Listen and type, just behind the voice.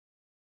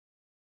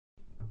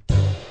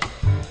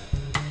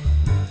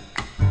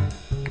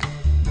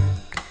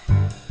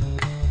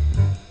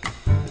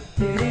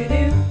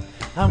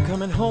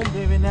coming home,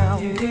 baby, now.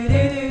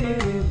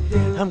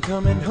 I'm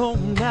coming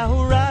home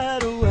now,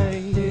 right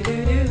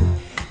away.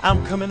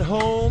 I'm coming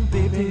home,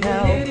 baby,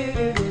 now.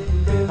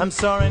 I'm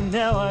sorry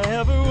now I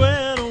ever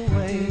went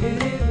away.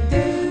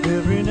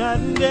 Every night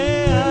and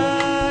day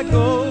I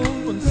go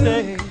and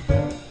stay.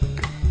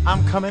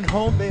 I'm coming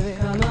home, baby.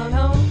 Come on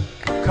home.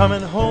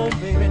 Coming home,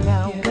 baby,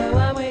 now. You know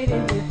I'm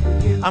waiting here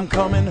for you. I'm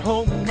coming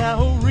home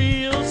now,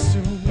 real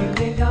soon. You've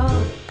been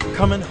gone.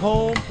 Coming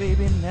home,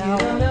 baby, now.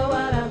 You don't know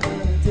what I'm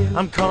gonna do.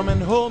 I'm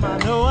coming home, I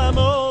know I'm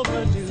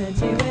overdue.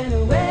 Since you went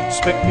away.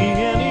 Expect me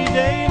any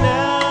day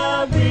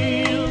now,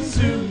 real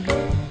soon.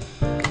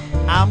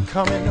 I'm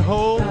coming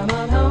home. Come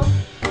on home.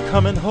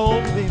 Coming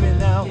home, baby,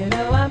 now. You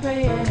know I'm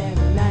praying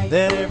every night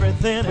That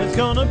everything is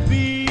gonna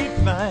be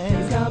fine.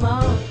 Please come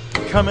on.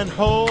 Coming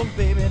home,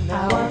 baby, I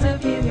now. want to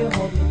feel you,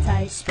 hold me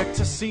tight. Expect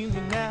to see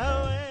me now.